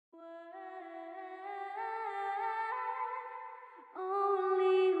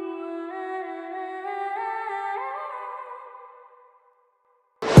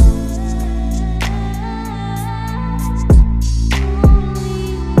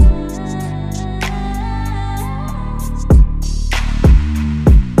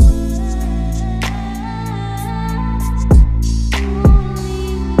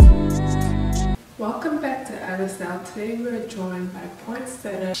Today we're joined by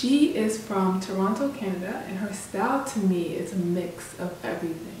Poinsetta. She is from Toronto, Canada, and her style to me is a mix of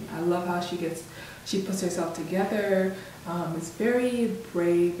everything. I love how she puts herself together. It's very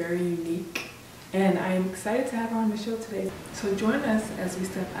brave, very unique, and I am excited to have her on the show today. So join us as we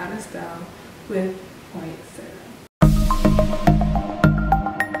step out of style with Poinsetta.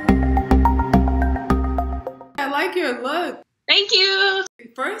 I like your look. Thank you.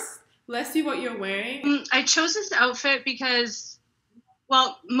 First, let's see what you're wearing. I chose this outfit because,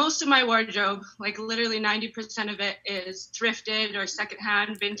 well, most of my wardrobe, like literally 90% of it, is thrifted or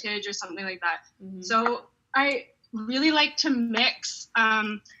secondhand, vintage, or something like that. Mm-hmm. So I really like to mix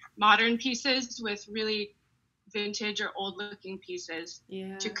modern pieces with really vintage or old looking pieces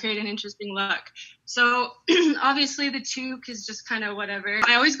to create an interesting look. So obviously the toque is just kind of whatever.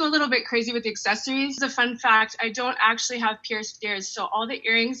 I always go a little bit crazy with the accessories. As a fun fact, I don't actually have pierced ears, so all the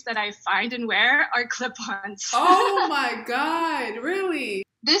earrings that I find and wear are clip-ons. Oh my god, really?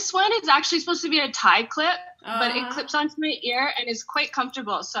 This one is actually supposed to be a tie clip, but it clips onto my ear and is quite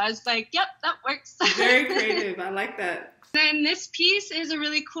comfortable. So I was like, yep, that works. Very creative. I like that. And this piece is a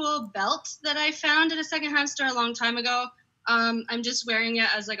really cool belt that I found at a secondhand store a long time ago. I'm just wearing it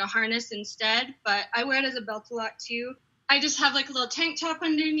as like a harness instead, but I wear it as a belt a lot too. I just have like a little tank top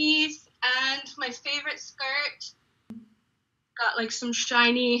underneath, and my favorite skirt got like some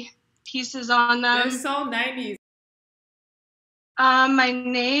shiny pieces on them. They're so 90s. My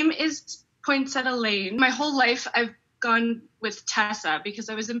name is Poinsetta Lane. My whole life I've gone with Tessa because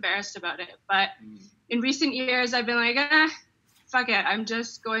I was embarrassed about it, but in recent years, I've been like, fuck it. I'm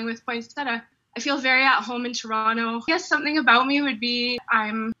just going with Poinsetta. I feel very at home in Toronto. I guess something about me would be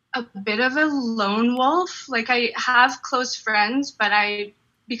I'm a bit of a lone wolf. Like, I have close friends, but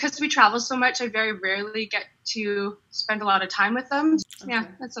because we travel so much, I very rarely get to spend a lot of time with them. Okay. Yeah,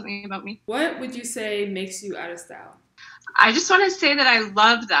 that's something about me. What would you say makes you out of style? I just want to say that I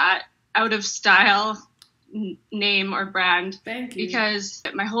love that out of style name or brand. Thank you. Because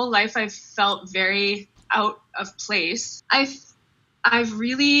my whole life I've felt very out of place. I've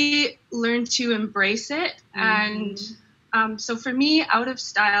really learned to embrace it, and so for me, out of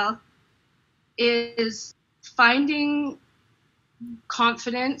style is finding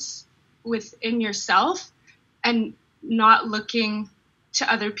confidence within yourself and not looking to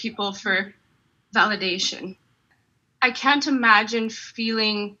other people for validation. I can't imagine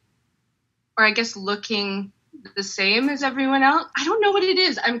feeling, or I guess looking, the same as everyone else. I don't know what it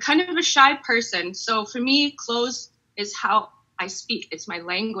is. I'm kind of a shy person. So for me, clothes is how I speak. It's my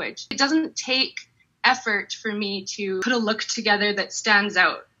language. It doesn't take effort for me to put a look together that stands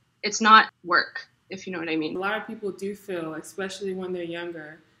out. It's not work, if you know what I mean. A lot of people do feel, especially when they're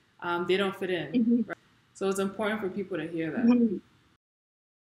younger, they don't fit in. Mm-hmm. Right? So it's important for people to hear that. Mm-hmm.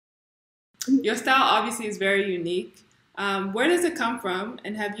 Your style obviously is very unique. Where does it come from,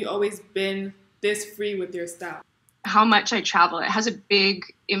 and have you always been this free with your style? How much I travel, it has a big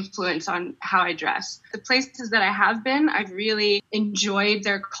influence on how I dress. The places that I have been, I've really enjoyed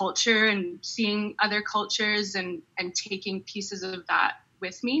their culture and seeing other cultures and taking pieces of that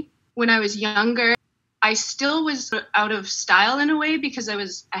with me. When I was younger, I still was out of style in a way because I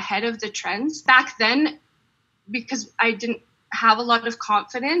was ahead of the trends. Back then, because I didn't have a lot of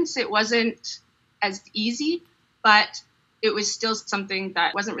confidence, it wasn't as easy, but it was still something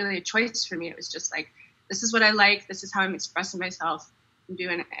that wasn't really a choice for me. It was just like, this is what I like. This is how I'm expressing myself. I'm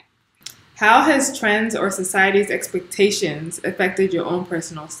doing it. How has trends or society's expectations affected your own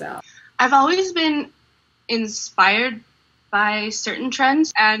personal style? I've always been inspired by certain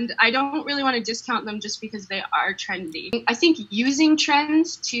trends, and I don't really want to discount them just because they are trendy. I think using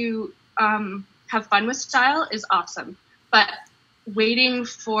trends to have fun with style is awesome, but waiting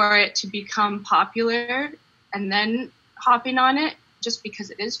for it to become popular and then hopping on it just because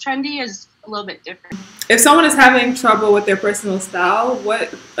it is trendy is a little bit different. If someone is having trouble with their personal style,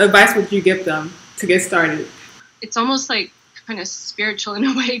 what advice would you give them to get started? It's almost like kind of spiritual in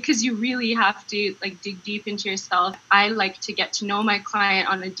a way, because you really have to like dig deep into yourself. I like to get to know my client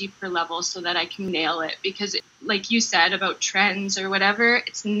on a deeper level so that I can nail it, because like you said about trends or whatever,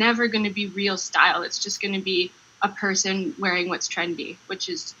 it's never going to be real style. It's just going to be a person wearing what's trendy, which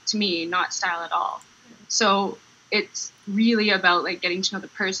is to me not style at all. So it's really about like getting to know the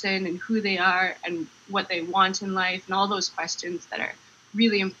person and who they are and what they want in life and all those questions that are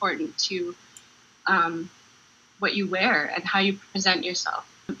really important to what you wear and how you present yourself.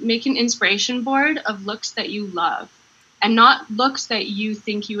 Make an inspiration board of looks that you love, and not looks that you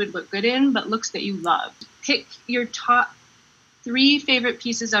think you would look good in, but looks that you love. Pick your top 3 favorite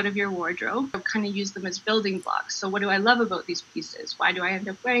pieces out of your wardrobe. Kind of use them as building blocks. So what do I love about these pieces? Why do I end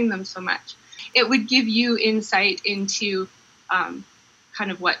up wearing them so much? it would give you insight into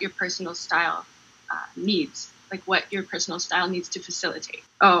kind of what your personal style needs, like what your personal style needs to facilitate.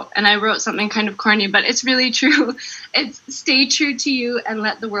 Oh, and I wrote something kind of corny, but it's really true. It's stay true to you and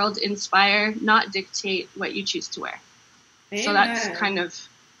let the world inspire, not dictate what you choose to wear. Amen. So that's kind of,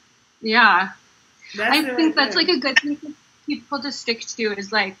 yeah. I think that's like a good thing for people to stick to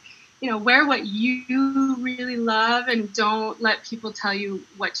is like, you know, wear what you really love and don't let people tell you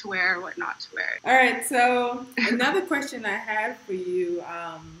what to wear or what not to wear. All right. So another question I had for you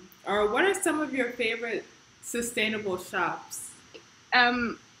are what are some of your favorite sustainable shops?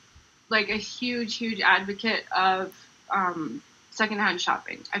 Like a huge advocate of secondhand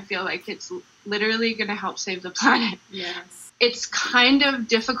shopping. I feel like it's literally going to help save the planet. Yes. It's kind of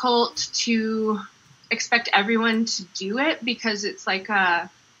difficult to expect everyone to do it because it's like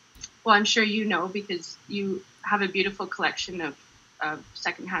well, I'm sure you know because you have a beautiful collection of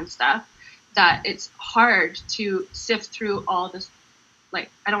secondhand stuff that it's hard to sift through all this, like,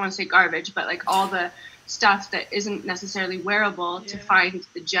 I don't want to say garbage, but like all the stuff that isn't necessarily wearable to find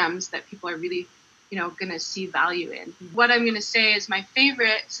the gems that people are really, you know, going to see value in. Mm-hmm. What I'm going to say is my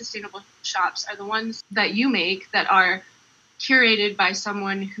favorite sustainable shops are the ones that you make that are curated by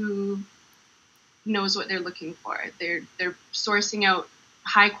someone who knows what they're looking for. They're sourcing out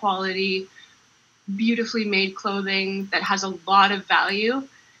high quality, beautifully made clothing that has a lot of value,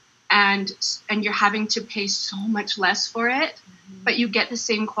 and you're having to pay so much less for it, but you get the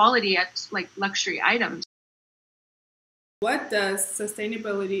same quality at like luxury items. What does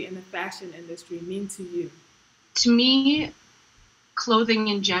sustainability in the fashion industry mean to you? To me, clothing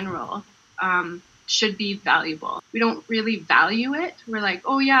in general should be valuable. We don't really value it. We're like,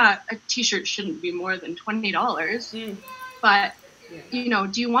 oh yeah, a t-shirt shouldn't be more than $20. But you know,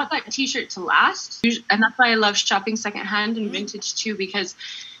 do you want that t-shirt to last? And that's why I love shopping secondhand and vintage too, because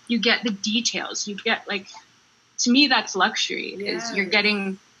you get the details. You get like, to me, that's luxury. Is you're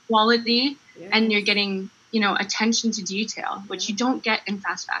getting quality and you're getting, you know, attention to detail, which you don't get in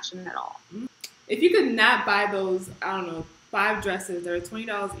fast fashion at all. If you could not buy those, I don't know, 5 dresses that are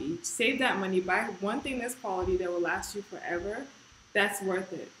 $20 each, save that money, buy one thing that's quality that will last you forever, that's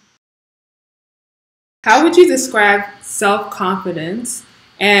worth it. How would you describe self-confidence,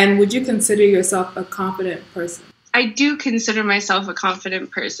 and would you consider yourself a confident person? I do consider myself a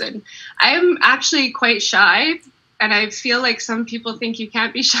confident person. I'm actually quite shy, and I feel like some people think you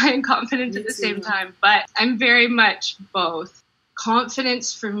can't be shy and confident at the same time, but I'm very much both.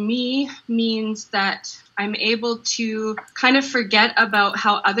 Confidence for me means that I'm able to kind of forget about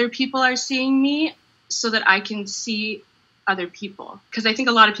how other people are seeing me so that I can see other people. Because I think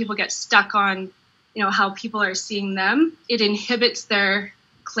a lot of people get stuck on, you know, how people are seeing them. It inhibits their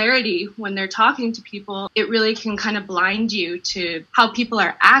clarity when they're talking to people. It really can kind of blind you to how people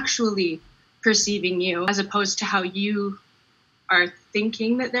are actually perceiving you as opposed to how you are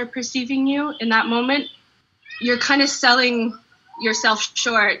thinking that they're perceiving you in that moment. You're kind of selling yourself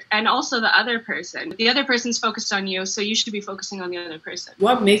short and also the other person. The other person's focused on you, so you should be focusing on the other person.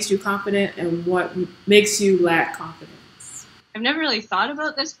 What makes you confident and what makes you lack confidence? I've never really thought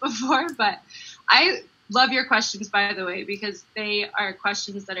about this before, but I love your questions, by the way, because they are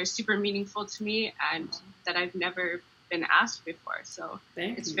questions that are super meaningful to me and that I've never been asked before. So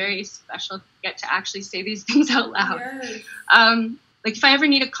it's very special to get to actually say these things out loud. Yes. Like if I ever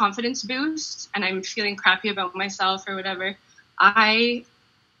need a confidence boost and I'm feeling crappy about myself or whatever, I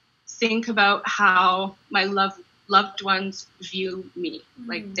think about how my loved ones view me,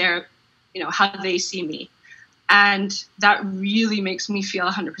 like they're, you know, how they see me. And that really makes me feel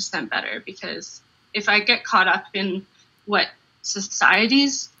 100% better, because if I get caught up in what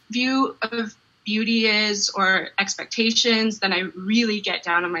society's view of beauty is or expectations, then I really get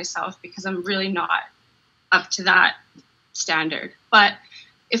down on myself because I'm really not up to that standard. But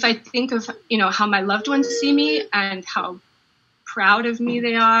if I think of, you know, how my loved ones see me and how proud of me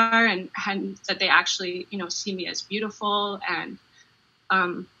they are and that they actually, you know, see me as beautiful and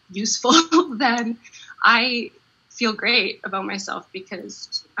useful, then I feel great about myself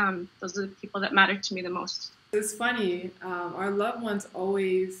because those are the people that matter to me the most. It's funny, our loved ones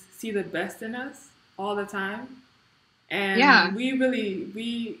always see the best in us all the time. And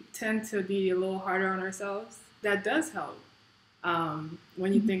we tend to be a little harder on ourselves. That does help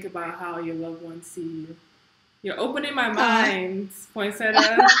when you think about how your loved ones see you. You're opening my mind,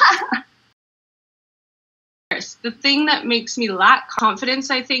 Poinsetta. The thing that makes me lack confidence,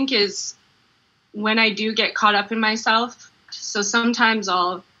 I think, is when I do get caught up in myself. So sometimes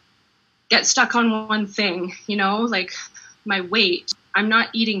I'll get stuck on one thing, you know, like my weight. I'm not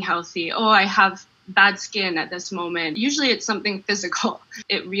eating healthy. Oh, I have bad skin at this moment. Usually it's something physical.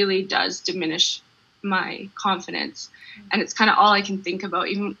 It really does diminish my confidence. And it's kind of all I can think about.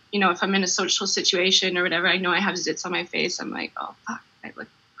 Even, if I'm in a social situation or whatever, I know I have zits on my face. I'm like, oh, fuck, I look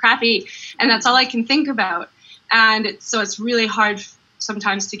crappy. And that's all I can think about. And so it's really hard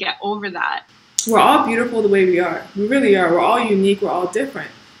sometimes to get over that. We're all beautiful the way we are. We really are. We're all unique. We're all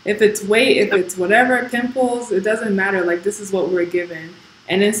different. If it's weight, if it's whatever, pimples, it doesn't matter. Like, this is what we're given.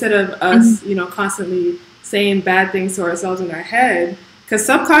 And instead of us, constantly saying bad things to ourselves in our head, because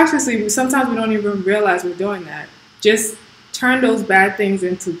subconsciously, sometimes we don't even realize we're doing that. Just turn those bad things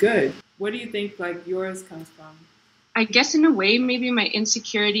into good. What do you think, like, yours comes from? I guess in a way, maybe my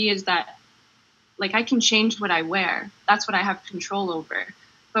insecurity is that, like, I can change what I wear. That's what I have control over.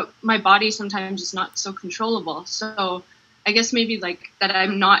 But my body sometimes is not so controllable. So I guess maybe, like, that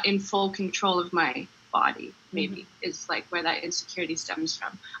I'm not in full control of my body, maybe, is, like, where that insecurity stems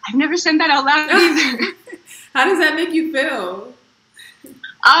from. I've never said that out loud either. How does that make you feel?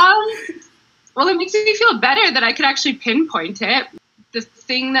 Well, it makes me feel better that I could actually pinpoint it. The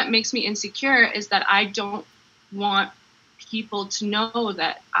thing that makes me insecure is that I don't want people to know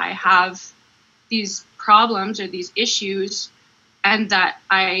that I have these problems or these issues and that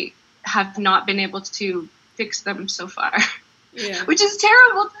I have not been able to fix them so far. Yeah. Which is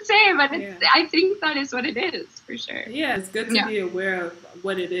terrible to say, but I think that is what it is, for sure. Yeah, it's good to be aware of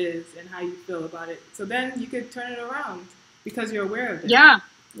what it is and how you feel about it. So then you could turn it around because you're aware of it. Yeah.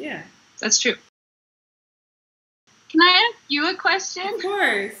 Yeah. That's true. Can I ask you a question? Of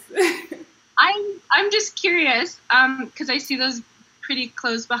course. I'm just curious, because I see those pretty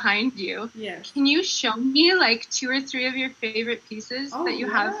clothes behind you. Yes. Can you show me, like, 2 or 3 of your favorite pieces that you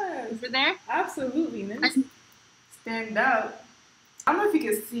have over there? Absolutely. Let me stand up. I don't know if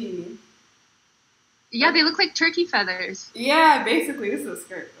you can see. Yeah, they look like turkey feathers. Yeah, basically. This is a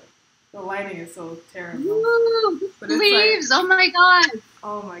skirt. The lighting is so terrible. Ooh, sleeves! Like, oh my god!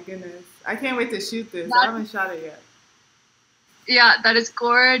 Oh my goodness. I can't wait to shoot this. I haven't shot it yet. Yeah, that is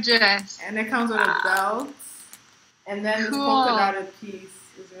gorgeous. And it comes with a belt. And then this polka dotted piece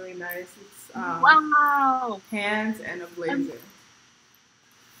is really nice. It's wow. Pants and a blazer.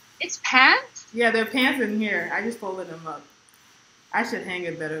 It's pants? Yeah, they're pants in here. I just folded them up. I should hang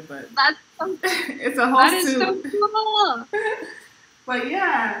it better, but that's so, it's a whole that is suit. So cool. But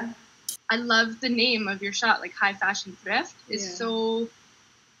yeah. I love the name of your shop, like High Fashion Thrift is so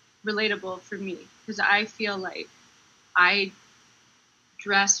relatable for me because I feel like I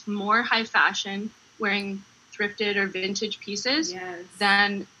dress more high fashion wearing thrifted or vintage pieces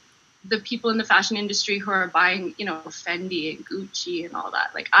than the people in the fashion industry who are buying, Fendi and Gucci and all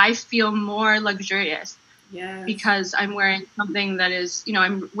that. Like, I feel more luxurious because I'm wearing something that is,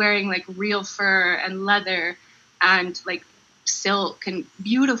 I'm wearing like real fur and leather and like silk and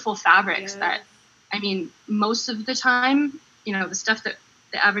beautiful fabrics that, I mean, most of the time, the stuff that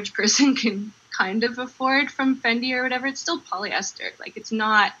the average person can kind of afford from Fendi or whatever, it's still polyester. Like, it's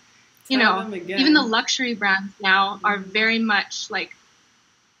not, even the luxury brands now are very much like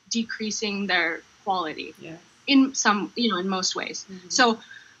decreasing their quality in some, in most ways. So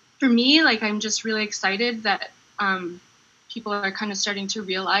for me, like, I'm just really excited that people are kind of starting to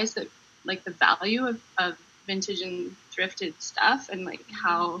realize that, like, the value of vintage and thrifted stuff and like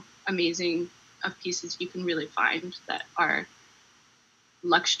how amazing of pieces you can really find that are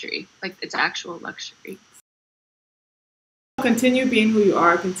luxury, like it's actual luxury. Continue being who you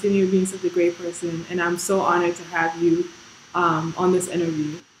are, continue being such a great person, and I'm so honored to have you on this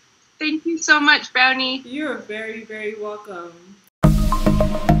interview. Thank you so much, Brownie. You're very, very welcome.